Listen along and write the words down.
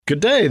Good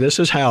day. This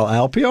is Hal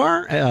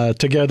Alpiar,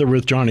 together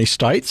with Johnny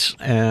Stites,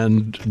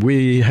 and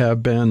we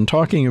have been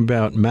talking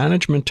about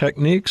management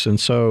techniques. And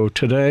so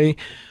today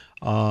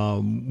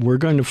we're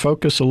going to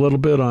focus a little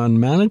bit on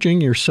managing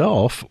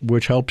yourself,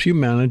 which helps you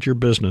manage your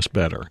business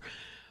better.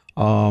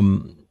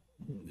 Johnny,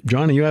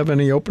 you have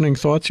any opening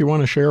thoughts you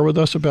want to share with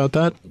us about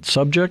that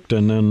subject?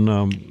 And then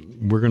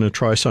we're going to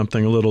try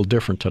something a little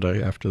different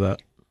today after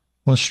that.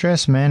 Well,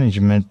 stress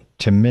management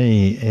to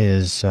me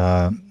is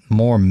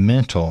more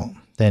mental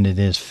than it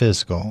is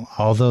physical,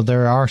 although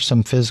there are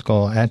some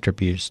physical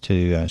attributes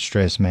to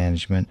stress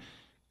management.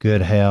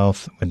 Good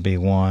health would be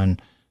one,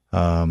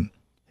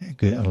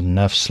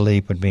 enough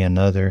sleep would be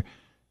another,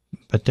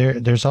 but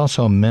there's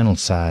also a mental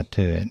side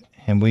to it,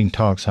 and we can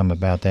talk some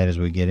about that as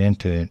we get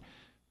into it.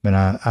 But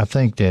I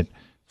think that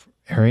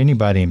for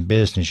anybody in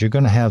business, you're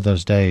going to have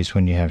those days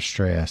when you have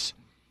stress.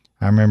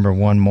 I remember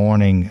one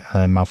morning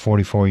in my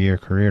 44-year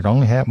career, it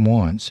only happened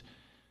once,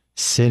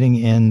 sitting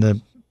in the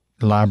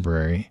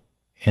library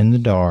in the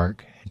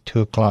dark at 2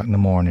 o'clock in the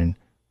morning,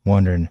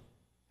 wondering,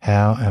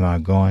 how am I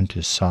going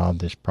to solve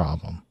this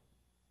problem?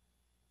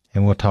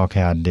 And we'll talk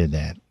how I did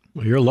that.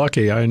 Well, you're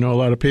lucky. I know a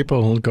lot of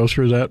people who go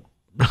through that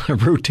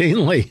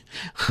routinely.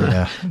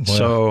 Yeah.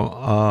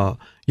 Well,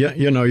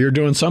 you're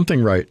doing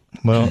something right.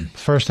 Well,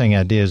 first thing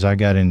I did is I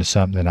got into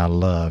something that I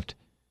loved.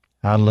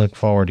 I look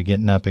forward to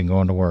getting up and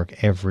going to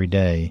work every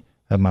day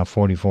of my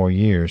 44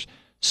 years.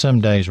 Some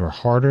days were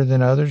harder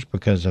than others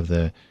because of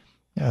the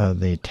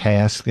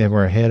tasks that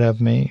were ahead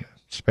of me,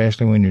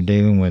 especially when you're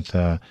dealing with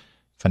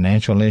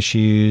financial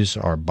issues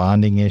or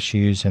bonding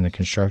issues in the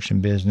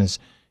construction business.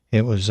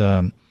 It was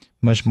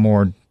much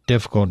more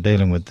difficult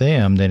dealing with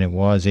them than it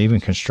was even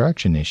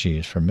construction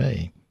issues for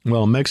me.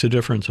 Well, it makes a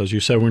difference, as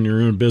you said, when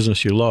you're in a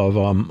business you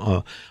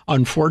love.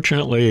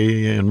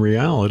 Unfortunately, in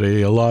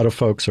reality, a lot of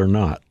folks are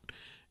not.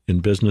 In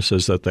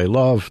businesses that they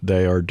love,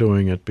 they are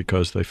doing it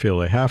because they feel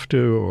they have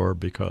to, or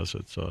because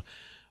it's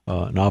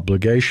an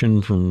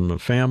obligation from the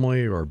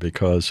family, or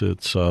because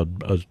it's a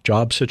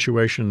job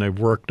situation they've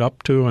worked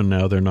up to and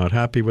now they're not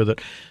happy with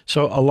it.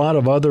 So a lot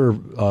of other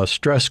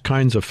stress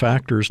kinds of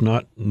factors,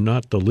 not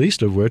the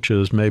least of which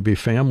is maybe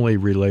family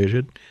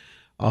related,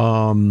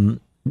 come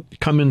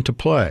into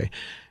play.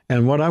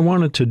 And what I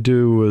wanted to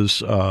do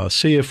was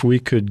see if we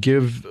could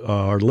give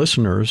our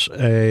listeners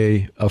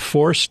a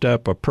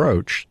 4-step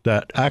approach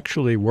that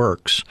actually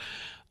works,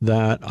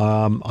 that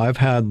I've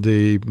had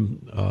the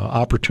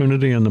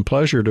opportunity and the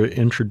pleasure to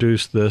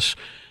introduce this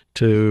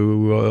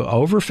to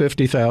over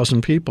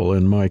 50,000 people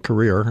in my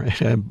career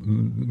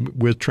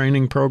with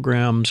training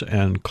programs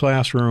and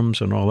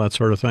classrooms and all that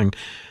sort of thing.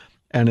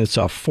 And it's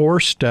a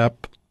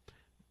 4-step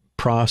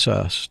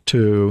process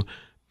to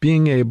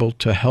being able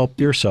to help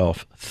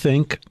yourself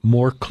think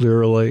more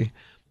clearly,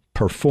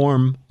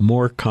 perform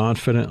more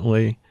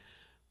confidently,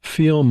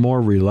 feel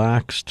more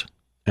relaxed,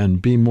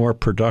 and be more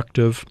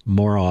productive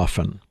more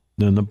often.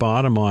 And the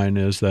bottom line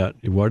is that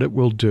what it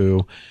will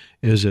do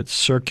is it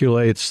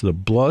circulates the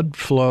blood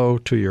flow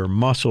to your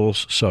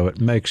muscles, so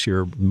it makes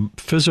your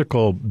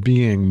physical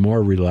being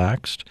more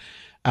relaxed.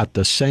 At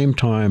the same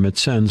time, it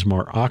sends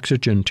more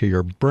oxygen to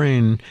your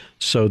brain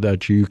so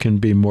that you can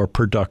be more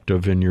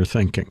productive in your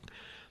thinking.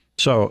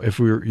 So if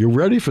you're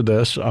ready for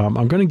this,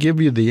 I'm going to give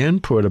you the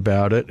input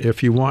about it.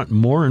 If you want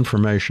more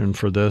information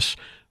for this,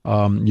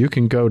 you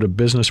can go to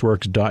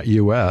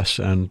businessworks.us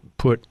and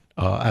put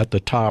at the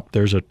top,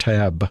 there's a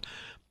tab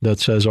that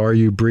says, "Are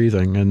you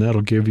breathing?" And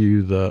that'll give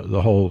you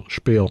the whole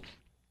spiel.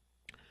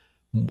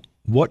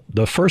 What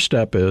the first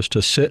step is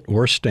to sit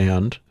or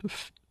stand,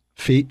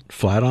 feet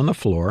flat on the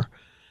floor,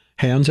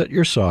 hands at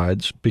your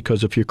sides,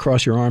 because if you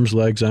cross your arms,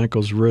 legs,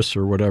 ankles, wrists,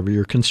 or whatever,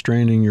 you're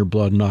constraining your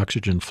blood and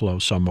oxygen flow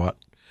somewhat.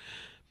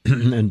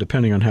 And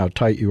depending on how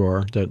tight you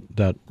are,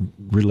 that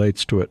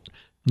relates to it.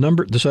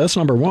 So that's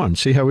number 1.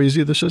 See how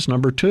easy this is?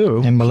 Number 2.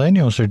 And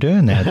millennials are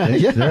doing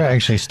that. Yeah. They're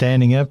actually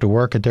standing up to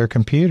work at their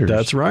computers.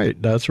 That's right.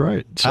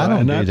 So, I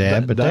don't do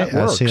that, but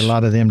I see a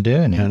lot of them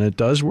doing it. And it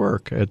does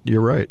work.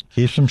 You're right.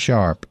 Keeps them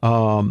sharp.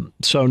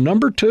 So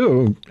number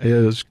 2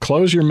 is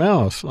close your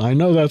mouth. I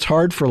know that's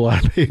hard for a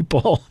lot of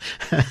people,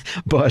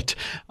 but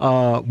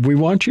we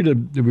want you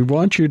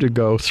to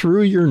go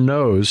through your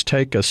nose,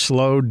 take a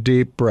slow,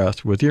 deep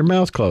breath with your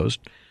mouth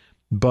closed.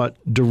 But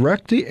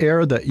direct the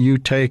air that you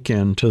take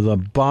in to the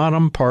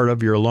bottom part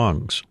of your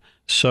lungs.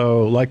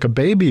 So like a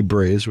baby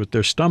breathes with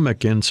their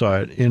stomach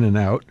inside, in and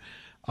out,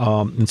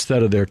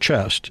 instead of their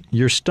chest,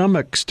 your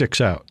stomach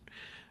sticks out.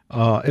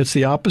 It's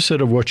the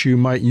opposite of what you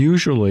might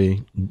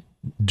usually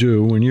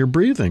do when you're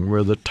breathing,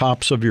 where the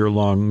tops of your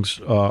lungs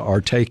are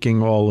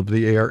taking all of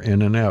the air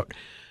in and out.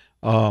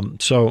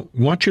 So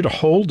I want you to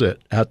hold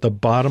it at the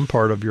bottom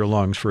part of your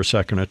lungs for a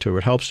second or two.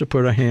 It helps to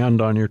put a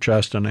hand on your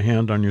chest and a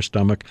hand on your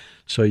stomach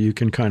so you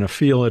can kind of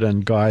feel it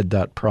and guide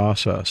that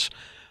process.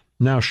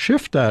 Now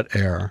shift that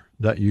air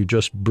that you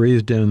just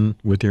breathed in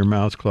with your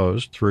mouth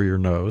closed through your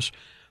nose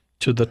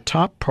to the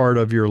top part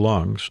of your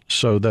lungs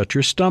so that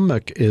your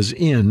stomach is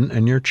in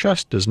and your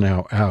chest is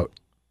now out.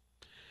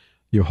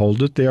 You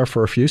hold it there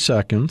for a few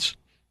seconds,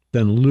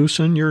 then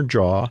loosen your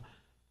jaw,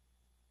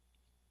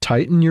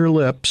 tighten your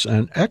lips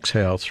and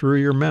exhale through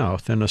your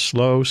mouth in a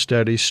slow,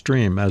 steady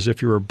stream, as if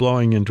you were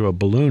blowing into a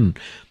balloon.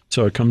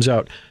 So it comes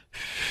out.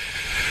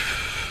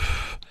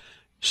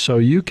 So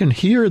you can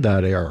hear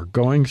that air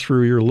going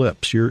through your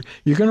lips. You're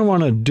going to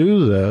want to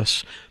do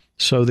this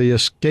so the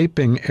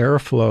escaping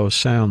airflow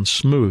sounds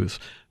smooth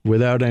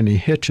without any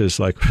hitches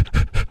like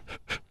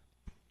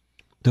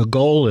the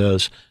goal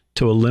is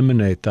to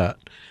eliminate that.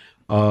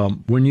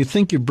 When you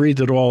think you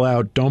breathed it all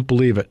out, don't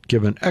believe it.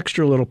 Give an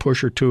extra little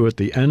push or two at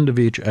the end of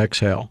each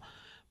exhale.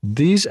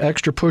 These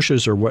extra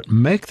pushes are what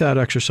make that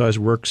exercise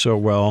work so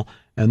well.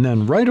 And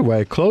then right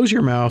away, close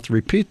your mouth,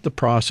 repeat the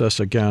process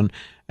again,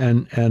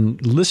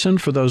 and listen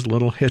for those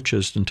little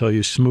hitches until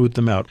you smooth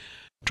them out.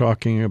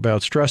 Talking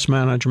about stress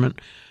management,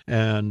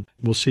 and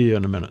we'll see you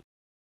in a minute.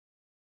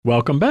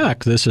 Welcome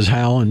back. This is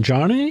Hal and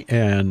Johnny,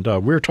 and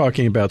we're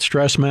talking about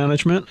stress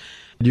management.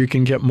 You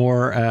can get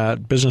more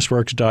at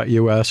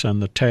businessworks.us,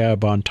 and the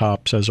tab on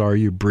top says, "Are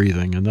you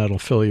breathing?" And that'll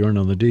fill you in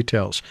on the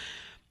details.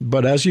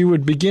 But as you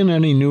would begin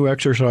any new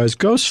exercise,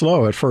 go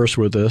slow at first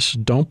with this.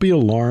 Don't be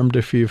alarmed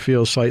if you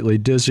feel slightly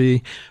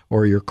dizzy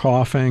or you're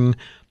coughing.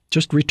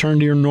 Just return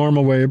to your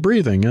normal way of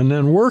breathing and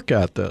then work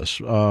at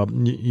this.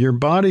 Your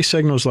body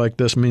signals like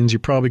this means you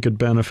probably could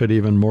benefit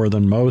even more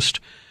than most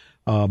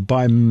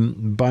by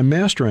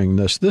mastering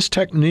this. This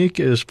technique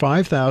is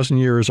 5,000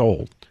 years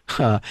old,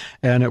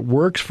 and it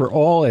works for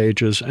all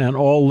ages and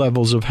all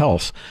levels of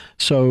health.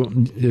 So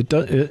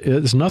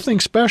it's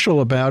nothing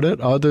special about it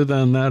other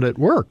than that it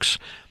works.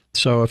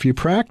 So if you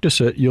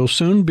practice it, you'll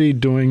soon be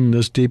doing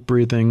this deep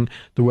breathing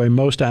the way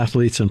most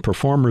athletes and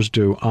performers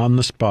do, on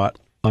the spot,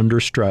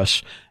 under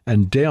stress,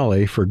 and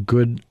daily for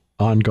good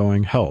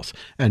ongoing health.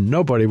 And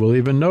nobody will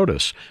even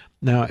notice.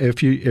 Now,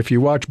 if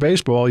you watch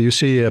baseball, you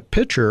see a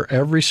pitcher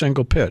every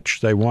single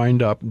pitch. They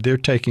wind up, they're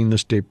taking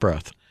this deep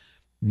breath.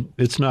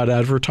 It's not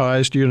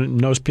advertised.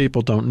 Most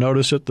people don't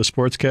notice it. The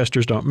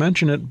sportscasters don't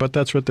mention it, but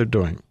that's what they're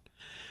doing.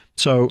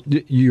 So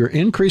you're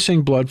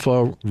increasing blood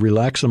flow,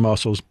 relax the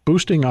muscles,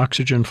 boosting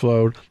oxygen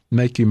flow,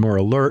 make you more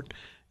alert,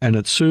 and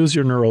it soothes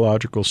your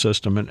neurological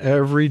system. And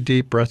every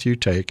deep breath you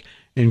take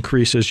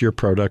increases your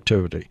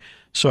productivity.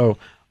 So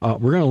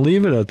we're going to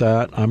leave it at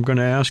that. I'm going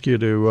to ask you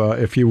to,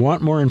 if you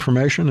want more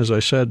information, as I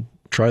said,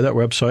 try that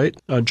website.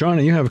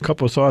 Johnny, you have a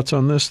couple of thoughts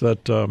on this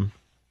that...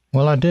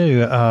 Well, I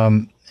do.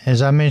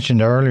 As I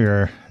mentioned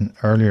earlier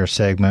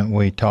segment,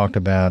 we talked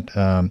about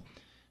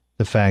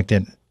the fact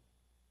that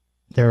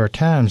there are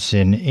times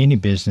in any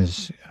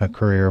business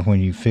career when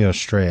you feel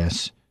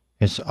stress.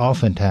 It's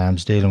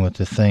oftentimes dealing with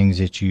the things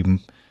that you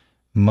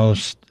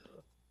most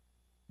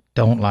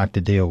don't like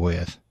to deal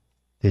with,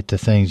 the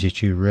things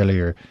that you really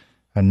are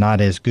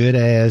not as good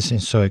as,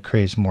 and so it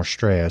creates more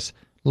stress,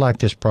 like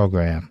this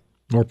program.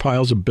 More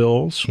piles of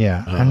bills.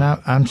 Yeah, and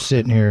I'm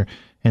sitting here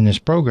in this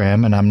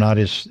program, and I'm not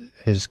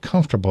as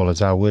comfortable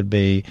as I would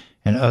be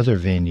in other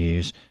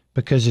venues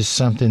because it's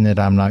something that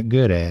I'm not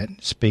good at,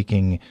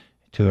 speaking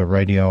to a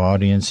radio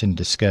audience and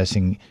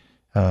discussing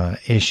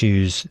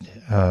issues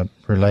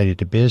related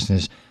to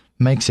business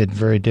makes it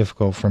very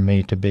difficult for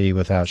me to be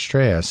without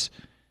stress.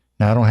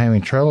 Now, I don't have any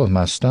trouble with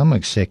my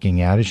stomach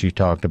sticking out, as you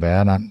talked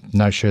about. I'm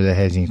not sure that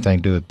has anything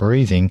to do with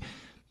breathing,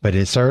 but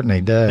it certainly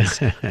does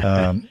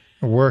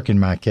work in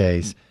my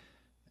case.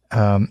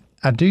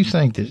 I do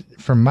think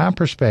that, from my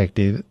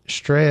perspective,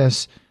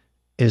 stress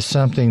is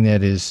something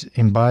that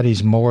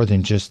embodies more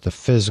than just the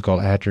physical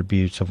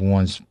attributes of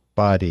one's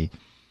body.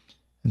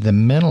 The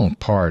mental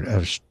part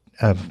of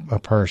a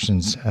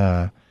person's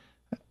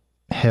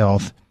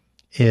health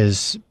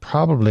is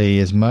probably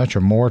as much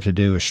or more to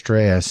do with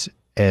stress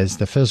as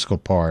the physical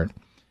part.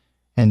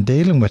 And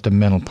dealing with the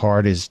mental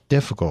part is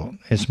difficult.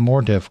 It's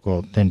more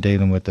difficult than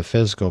dealing with the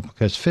physical,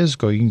 because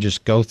physical, you can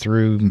just go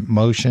through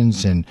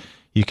motions and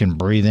you can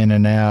breathe in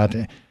and out.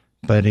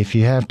 But if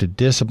you have to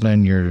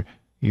discipline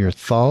your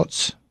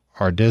thoughts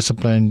or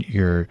discipline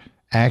your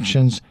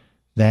actions,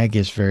 that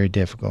gets very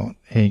difficult.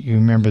 You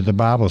remember the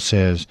Bible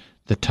says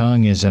the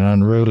tongue is an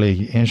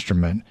unruly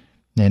instrument,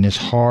 and it's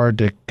hard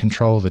to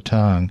control the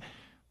tongue.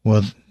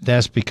 Well,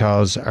 that's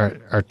because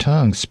our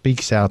tongue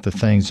speaks out the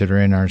things that are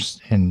in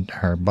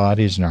our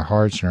bodies and our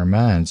hearts and our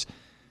minds.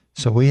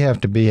 So we have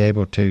to be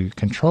able to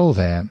control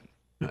that.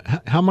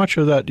 How much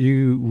of that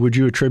would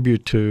you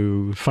attribute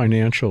to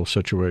financial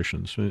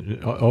situations,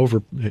 over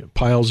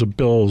piles of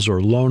bills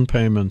or loan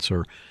payments,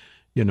 or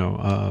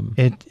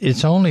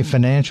It's only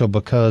financial,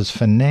 because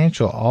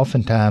financial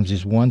oftentimes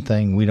is one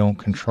thing we don't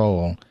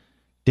control.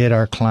 Did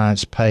our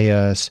clients pay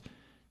us?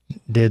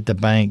 Did the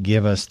bank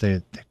give us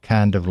the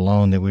kind of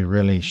loan that we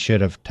really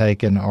should have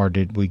taken, or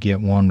did we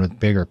get one with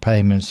bigger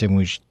payments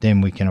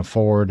than we can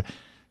afford?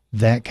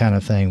 That kind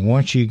of thing.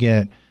 Once you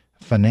get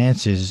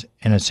finances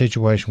in a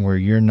situation where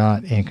you're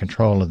not in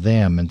control of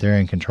them and they're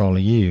in control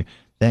of you,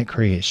 that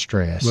creates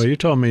stress. Well, you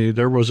told me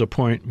there was a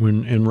point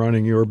in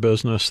running your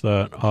business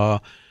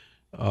that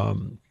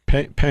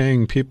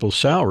paying people's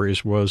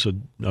salaries was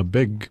a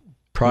big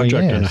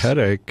project and a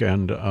headache,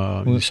 and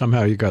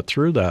somehow you got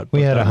through that.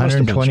 We had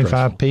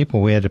 125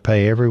 people we had to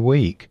pay every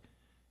week,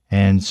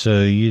 and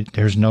so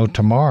there's no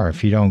tomorrow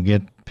if you don't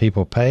get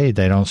people paid,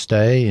 they don't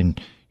stay, and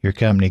your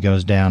company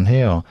goes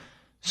downhill.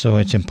 So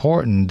it's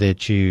important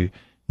that you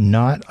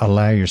not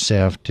allow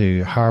yourself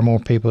to hire more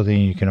people than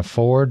you can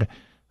afford.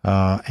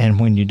 And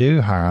when you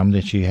do hire them,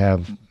 that you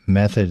have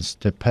methods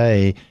to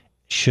pay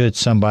should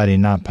somebody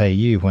not pay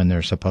you when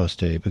they're supposed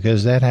to,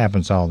 because that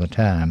happens all the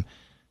time.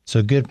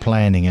 So good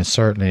planning is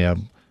certainly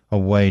a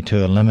way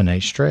to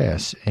eliminate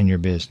stress in your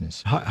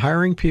business.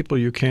 Hiring people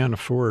you can't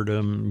afford.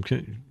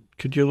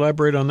 Could you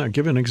elaborate on that?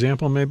 Give an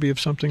example maybe of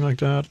something like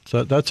that.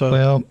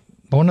 Well,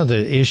 one of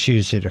the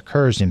issues that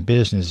occurs in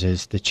business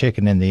is the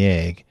chicken and the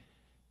egg.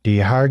 Do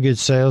you hire good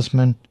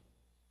salesmen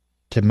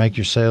to make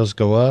your sales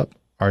go up,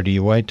 or do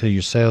you wait till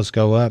your sales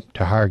go up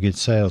to hire good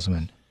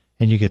salesmen?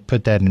 And you could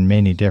put that in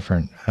many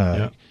different,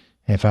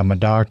 If I'm a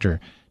doctor,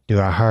 do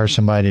I hire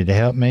somebody to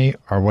help me,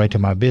 or wait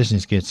till my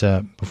business gets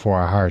up before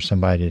I hire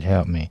somebody to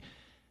help me?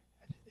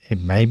 It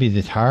may be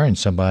that hiring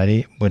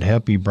somebody would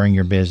help you bring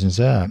your business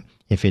up.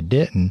 If it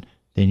didn't,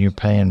 then you're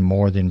paying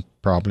more than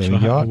probably you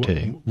ought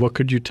to. What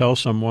could you tell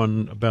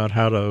someone about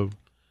how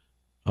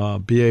to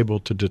be able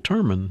to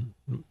determine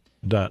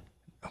that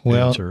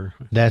answer?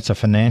 That's a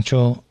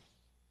financial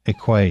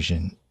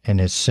equation,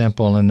 and it's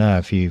simple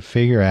enough. You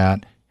figure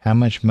out how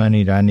much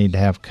money do I need to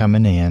have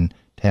coming in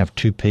to have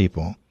two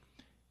people.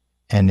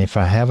 And if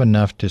I have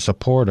enough to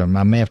support them,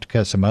 I may have to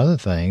cut some other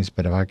things,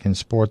 but if I can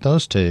support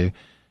those two,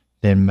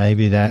 then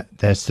maybe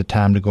that's the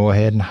time to go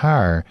ahead and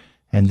hire.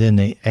 And then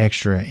the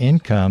extra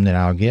income that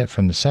I'll get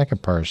from the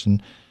second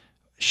person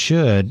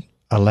should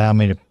allow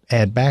me to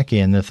add back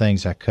in the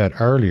things I cut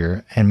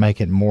earlier and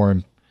make it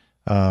more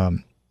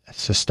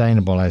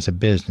sustainable as a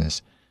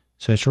business.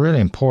 So it's really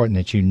important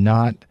that you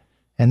not,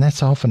 and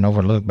that's often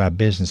overlooked by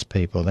business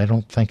people. They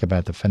don't think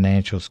about the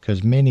financials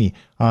because many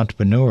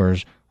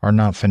entrepreneurs are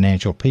not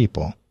financial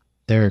people.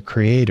 They're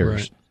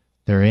creators. Right.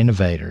 They're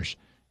innovators.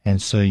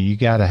 And so you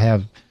got to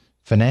have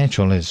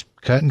financial is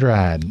cut and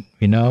dried.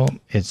 You know,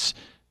 it's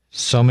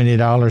so many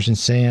dollars and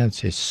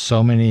cents. It's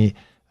so many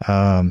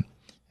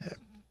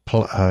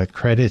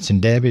credits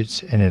and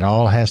debits, and it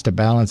all has to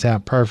balance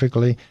out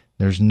perfectly.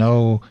 There's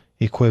no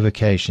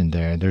equivocation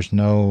there. There's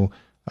no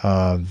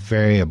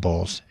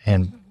variables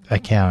in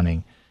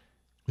accounting.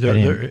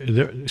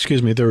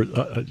 Excuse me.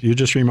 You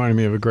just reminded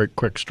me of a great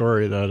quick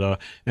story that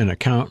an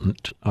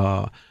accountant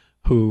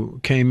who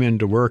came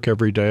into work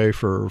every day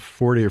for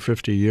 40 or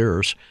 50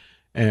 years,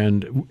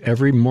 and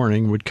every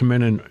morning would come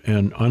in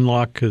and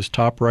unlock his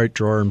top right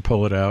drawer and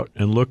pull it out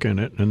and look in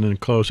it and then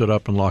close it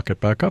up and lock it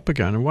back up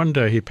again. And one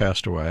day he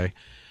passed away,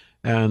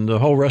 and the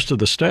whole rest of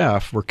the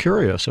staff were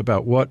curious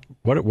about what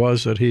it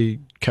was that he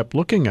kept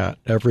looking at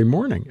every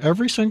morning,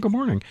 every single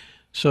morning.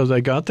 So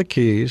they got the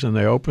keys and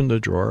they opened the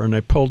drawer and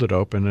they pulled it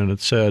open, and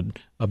it said,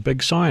 a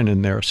big sign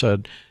in there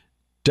said,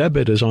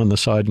 "Debit is on the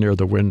side near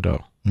the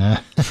window."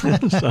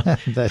 So,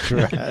 that's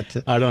right.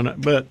 I don't know,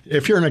 but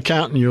if you're an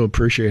accountant, you'll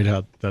appreciate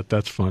how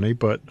that's funny.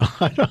 But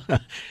I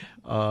don't.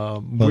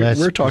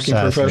 We're talking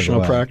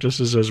professional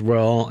practices as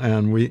well,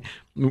 and we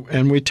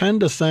tend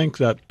to think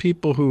that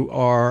people who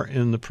are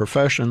in the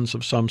professions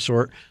of some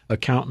sort,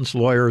 accountants,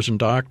 lawyers, and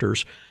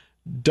doctors,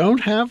 don't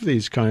have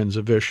these kinds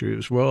of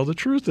issues. Well, the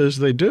truth is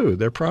they do.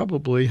 They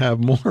probably have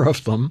more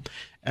of them,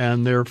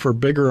 and they're for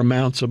bigger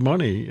amounts of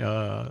money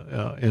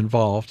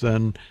involved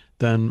than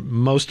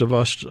most of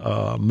us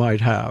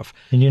might have.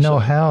 And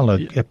Hal,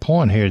 a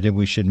point here that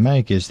we should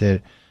make is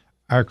that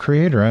our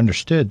Creator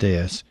understood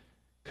this,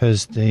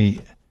 because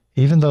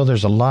even though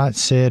there's a lot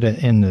said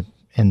in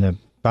the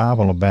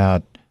Bible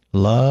about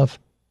love,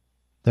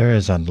 there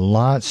is a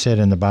lot said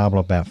in the Bible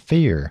about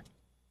fear,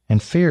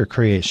 and fear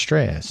creates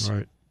stress.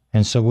 Right.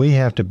 And so we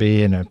have to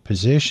be in a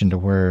position to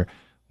where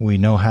we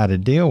know how to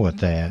deal with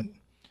that.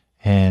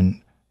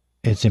 And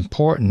it's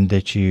important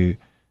that you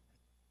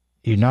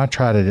not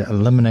try to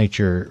eliminate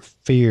your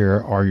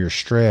fear or your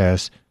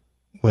stress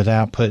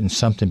without putting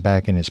something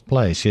back in its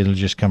place. It'll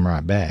just come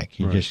right back.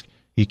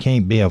 You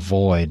can't be a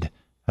void.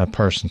 A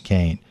person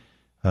can't.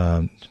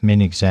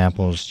 Many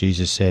examples,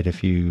 Jesus said,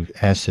 if you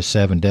ask the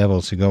 7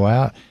 devils to go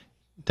out,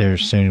 they're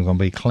soon going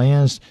to be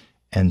cleansed,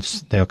 and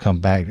they'll come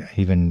back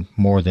even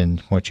more than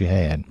what you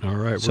had. All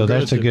right. So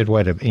that's a good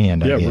way to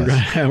end, I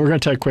guess. We're going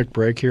to take a quick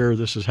break here.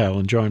 This is Hal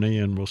and Johnny,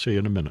 and we'll see you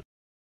in a minute.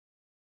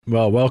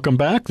 Well, welcome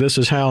back. This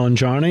is Hal and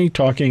Johnny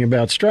talking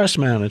about stress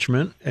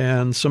management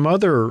and some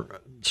other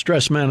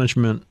stress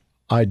management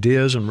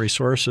ideas and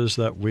resources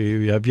that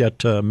we have yet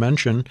to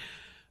mention.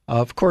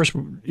 Of course,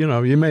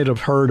 you may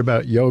have heard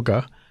about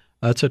yoga.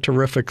 That's a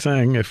terrific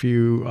thing. If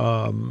you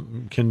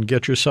can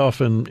get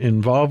yourself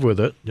involved with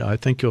it, I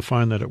think you'll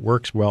find that it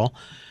works well.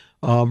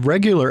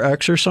 Regular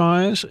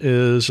exercise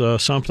is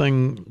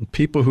something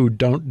people who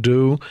don't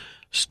do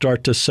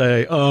start to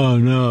say, oh,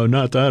 no,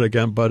 not that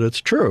again. But it's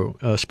true,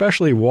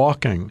 especially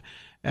walking.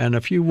 And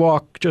if you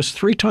walk just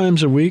 3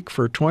 times a week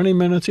for 20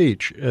 minutes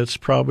each, it's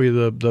probably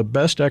the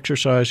best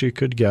exercise you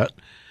could get.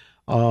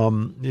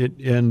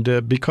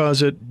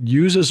 Because it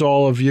uses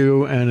all of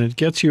you and it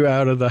gets you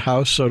out of the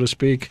house, so to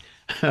speak,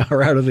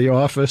 or out of the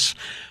office,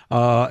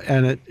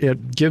 and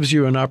it gives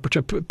you an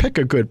opportunity. Pick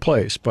a good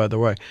place, by the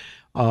way.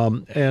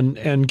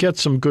 and get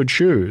some good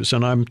shoes.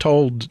 And I'm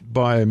told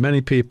by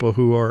many people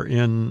who are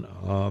in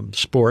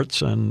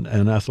sports and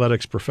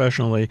athletics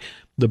professionally,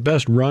 the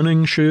best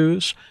running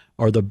shoes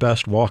are the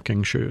best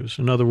walking shoes.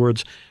 In other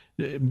words,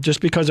 just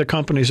because a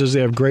company says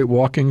they have great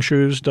walking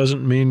shoes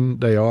doesn't mean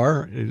they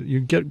are.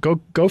 You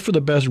go for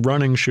the best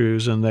running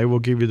shoes, and they will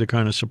give you the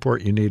kind of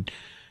support you need.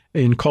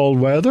 In cold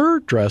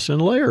weather, dress in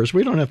layers.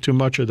 We don't have too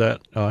much of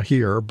that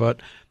here,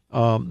 but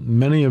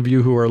many of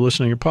you who are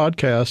listening to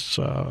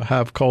podcasts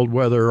have cold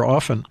weather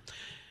often.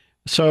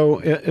 So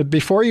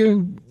before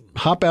you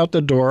hop out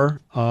the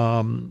door,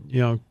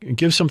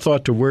 give some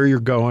thought to where you're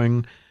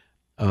going.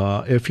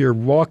 If you're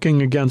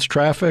walking against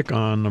traffic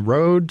on the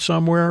road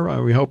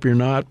somewhere, we hope you're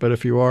not, but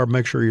if you are,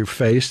 make sure you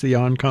face the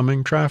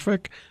oncoming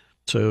traffic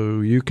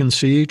so you can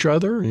see each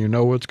other. You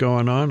know what's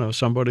going on. If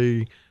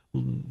somebody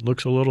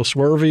looks a little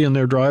swervy and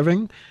they're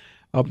driving,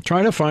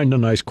 try to find a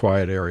nice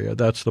quiet area.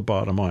 That's the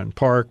bottom line.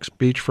 Parks,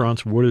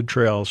 beachfronts, wooded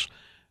trails,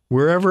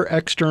 wherever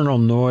external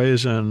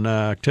noise and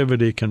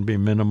activity can be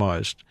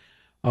minimized.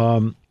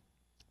 The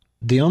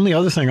only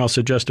other thing I'll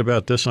suggest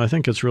about this, and I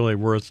think it's really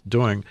worth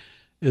doing,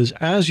 is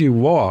as you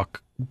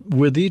walk,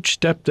 with each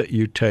step that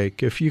you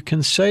take, if you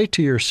can say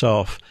to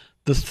yourself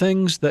the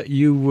things that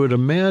you would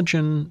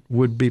imagine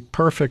would be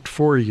perfect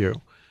for you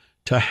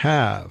to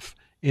have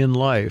in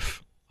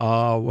life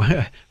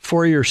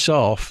for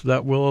yourself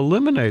that will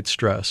eliminate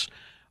stress,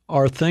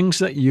 are things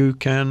that you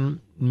can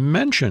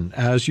mention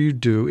as you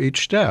do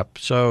each step.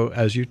 So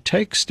as you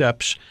take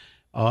steps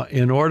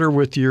in order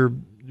with your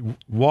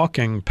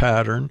walking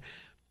pattern,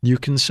 you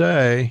can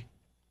say,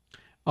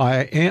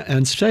 I am,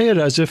 and say it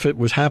as if it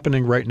was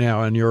happening right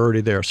now and you're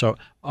already there. So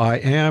I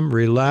am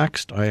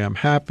relaxed, I am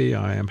happy,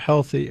 I am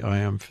healthy, I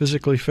am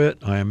physically fit,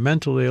 I am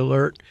mentally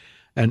alert,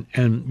 and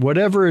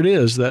whatever it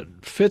is that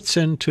fits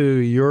into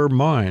your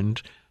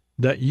mind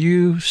that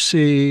you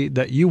see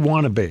that you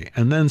want to be,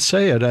 and then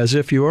say it as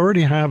if you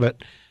already have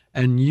it,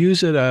 and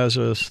use it as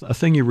a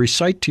thing you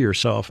recite to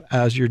yourself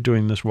as you're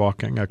doing this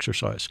walking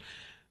exercise.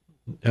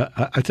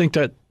 I think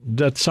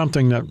that's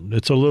something that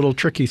it's a little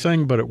tricky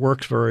thing, but it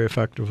works very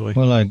effectively.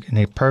 Well,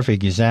 a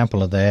perfect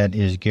example of that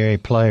is Gary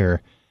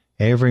Player.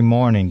 Every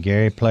morning,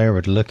 Gary Player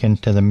would look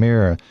into the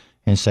mirror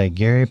and say,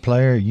 Gary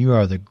Player, you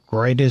are the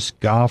greatest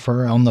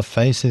golfer on the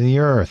face of the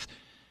earth.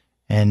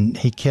 And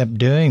he kept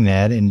doing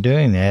that,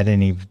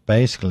 and he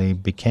basically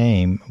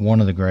became one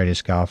of the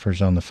greatest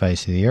golfers on the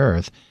face of the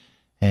earth.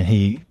 And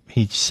he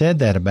said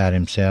that about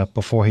himself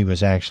before he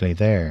was actually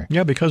there.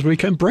 Yeah, because we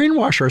can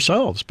brainwash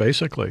ourselves,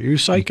 basically. You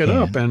psych it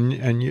up,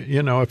 and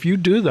you know, if you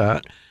do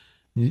that,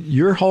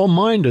 your whole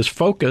mind is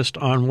focused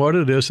on what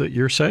it is that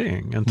you're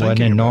saying and thinking.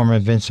 Wasn't it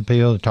Norman Vincent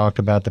Peale that talked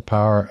about the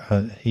power?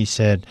 He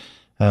said,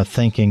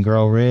 think and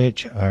grow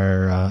rich,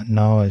 or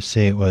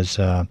it was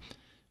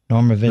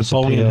Norman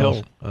Vincent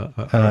Peale.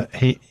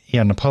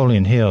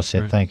 Napoleon Hill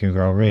said, right. Think and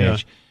grow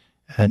rich.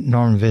 Yeah.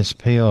 Norman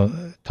Vincent Peale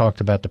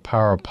talked about the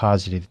power of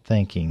positive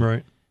thinking.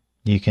 Right.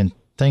 You can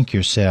think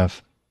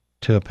yourself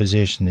to a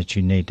position that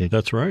you need to,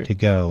 That's right. to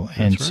go. That's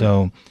and right.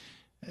 So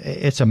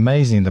it's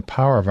amazing the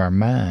power of our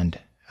mind.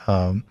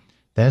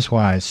 That's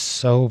why it's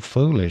so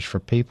foolish for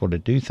people to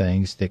do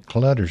things that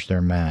clutters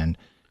their mind,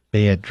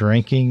 be it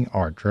drinking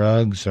or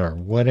drugs or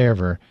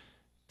whatever.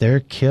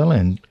 They're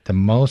killing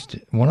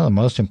one of the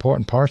most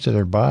important parts of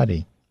their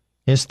body.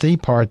 It's the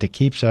part that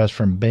keeps us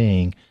from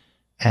being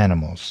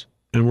animals.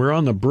 And we're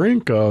on the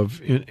brink of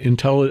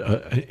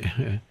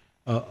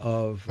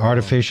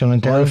artificial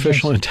intelligence.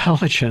 Artificial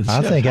intelligence.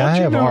 I think I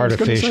have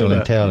artificial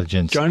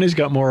intelligence. Johnny's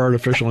got more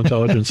artificial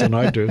intelligence than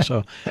I do.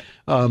 So,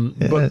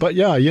 but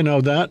yeah, you know,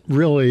 that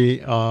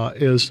really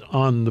is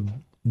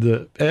on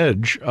the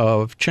edge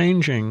of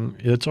changing.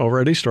 It's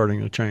already starting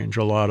to change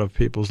a lot of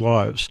people's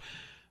lives.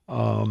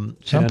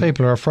 Some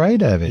people are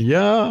afraid of it.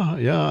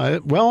 Yeah.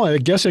 Well, I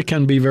guess it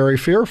can be very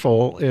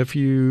fearful if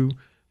you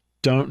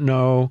don't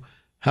know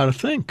how to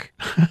think.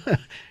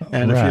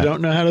 And if you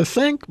don't know how to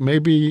think,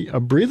 maybe a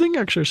breathing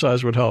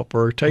exercise would help,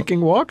 or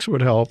taking walks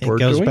would help, or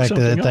doing something else. It goes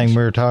back to that thing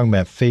we were talking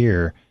about,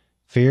 fear.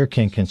 Fear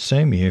can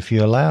consume you if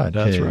you allow it to.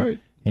 That's right.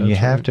 And you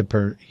have to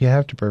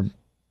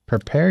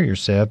prepare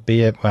yourself,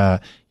 be it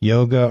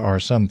yoga or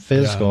some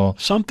physical.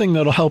 Yeah. Something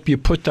that'll help you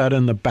put that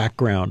in the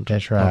background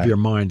of your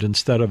mind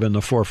instead of in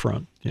the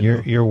forefront.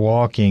 Your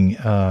walking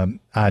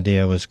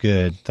idea was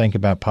good. Think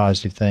about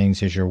positive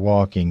things as you're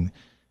walking.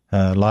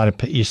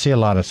 You see a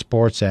lot of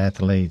sports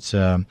athletes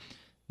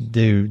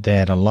do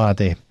that a lot.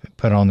 They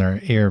put on their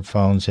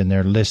earphones and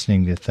they're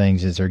listening to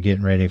things as they're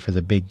getting ready for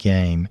the big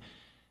game,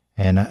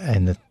 and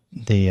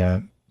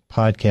the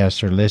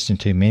podcasts they're listening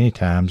to many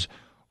times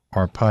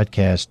are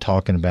podcasts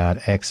talking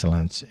about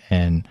excellence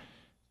and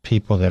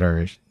people that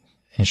are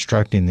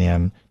instructing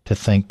them to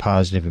think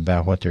positive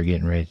about what they're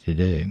getting ready to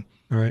do.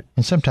 Right.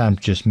 And sometimes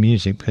just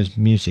music, because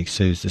music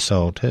soothes the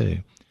soul too.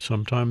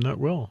 Sometime that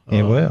will.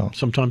 It will.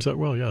 Sometimes that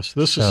will, yes.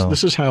 This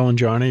is Hal and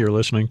Johnny you're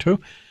listening to.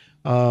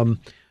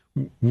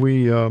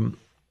 We're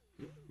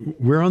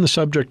on the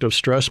subject of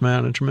stress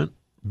management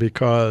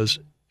because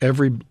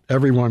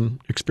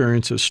everyone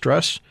experiences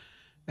stress,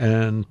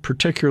 And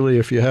particularly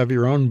if you have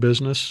your own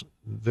business,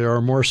 there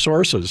are more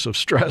sources of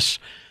stress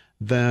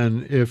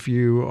than if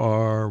you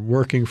are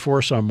working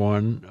for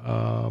someone.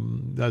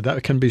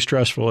 That can be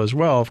stressful as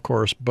well, of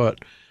course, but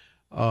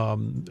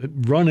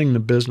running the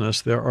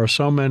business, there are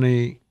so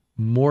many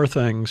more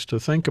things to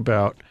think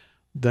about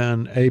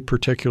than a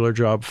particular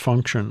job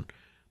function.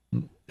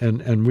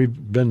 And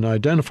we've been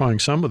identifying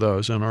some of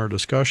those in our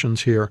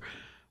discussions here.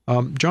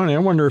 Johnny, I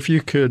wonder if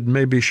you could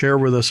maybe share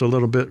with us a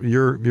little bit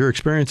your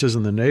experiences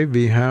in the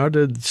Navy. How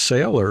did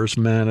sailors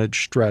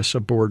manage stress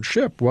aboard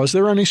ship? Was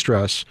there any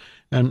stress?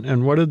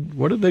 And what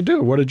did they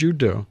do? What did you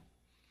do?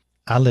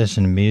 I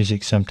listen to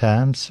music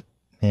sometimes,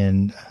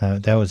 and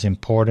that was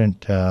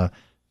important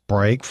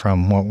break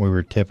from what we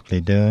were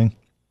typically doing.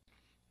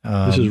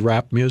 This is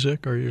rap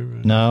music, are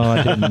you? No,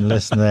 I didn't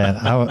listen to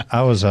that.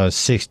 I was a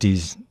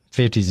 50s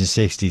and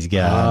 60s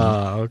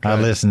guy. Okay.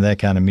 I listened to that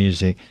kind of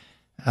music.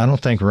 I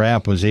don't think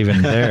rap was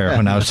even there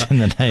when I was in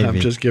the Navy. I'm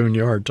just giving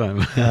you a hard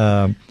time.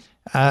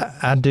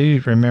 I do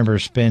remember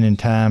spending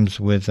times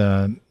with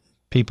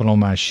people on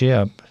my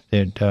ship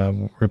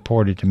that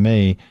reported to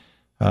me,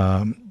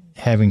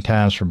 having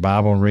times for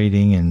Bible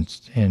reading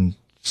and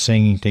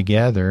singing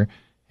together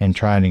and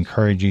trying to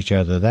encourage each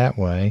other that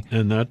way.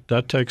 And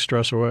that takes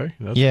stress away?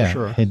 That's for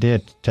sure. It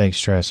did take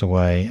stress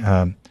away.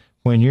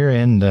 When you're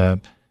in the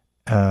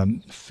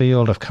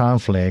field of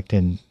conflict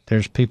and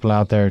there's people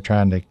out there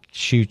trying to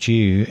shoot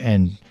you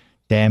and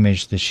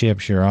damage the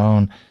ships you're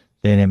on,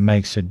 then it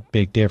makes a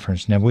big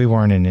difference. Now, we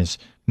weren't in as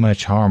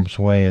much harm's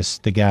way as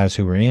the guys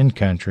who were in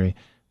country,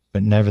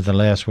 but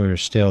nevertheless, we were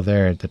still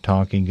there at the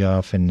Tonkin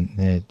Gulf and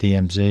the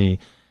DMZ.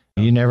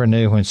 You never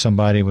knew when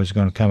somebody was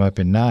going to come up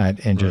at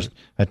night and just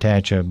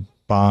attach a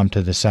bomb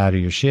to the side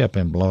of your ship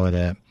and blow it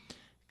up,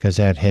 because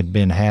that had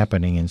been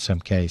happening in some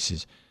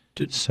cases.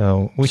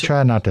 So we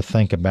try not to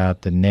think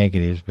about the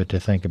negatives, but to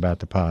think about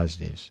the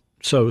positives.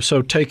 So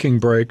taking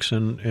breaks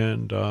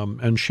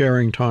and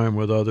sharing time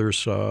with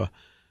others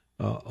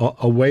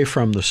away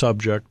from the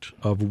subject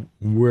of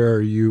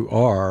where you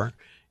are,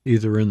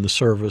 either in the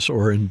service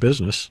or in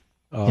business,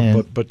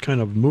 but kind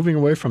of moving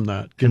away from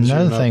that.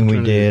 Another thing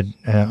we did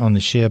on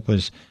the ship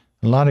was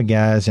a lot of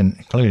guys,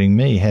 including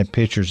me, had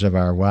pictures of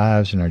our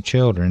wives and our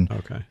children,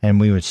 and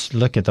we would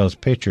look at those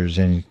pictures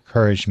and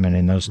encouragement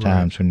in those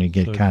times when you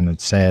get kind of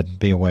sad to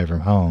be away from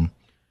home.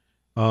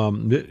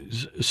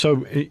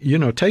 So,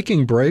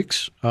 taking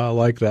breaks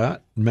like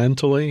that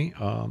mentally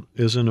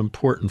is an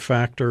important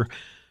factor.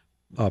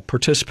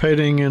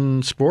 Participating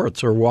in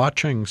sports or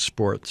watching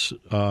sports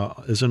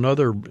is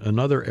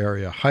another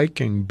area.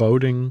 Hiking,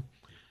 boating,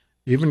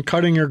 even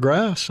cutting your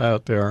grass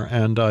out there.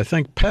 And I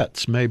think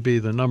pets may be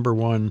the number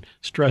one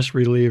stress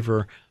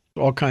reliever.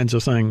 All kinds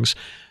of things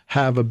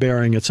have a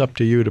bearing. It's up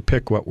to you to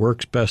pick what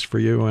works best for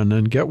you and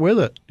then get with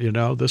it.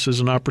 This is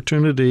an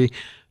opportunity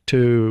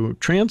to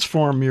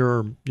transform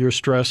your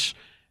stress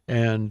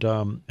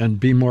and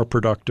be more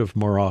productive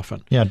more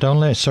often. Yeah,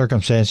 don't let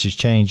circumstances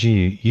change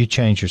you. You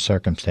change your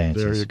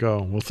circumstances. There you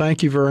go. Well,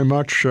 thank you very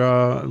much,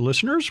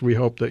 listeners. We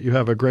hope that you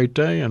have a great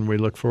day, and we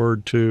look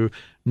forward to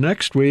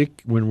next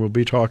week when we'll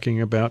be talking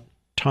about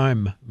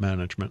time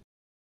management.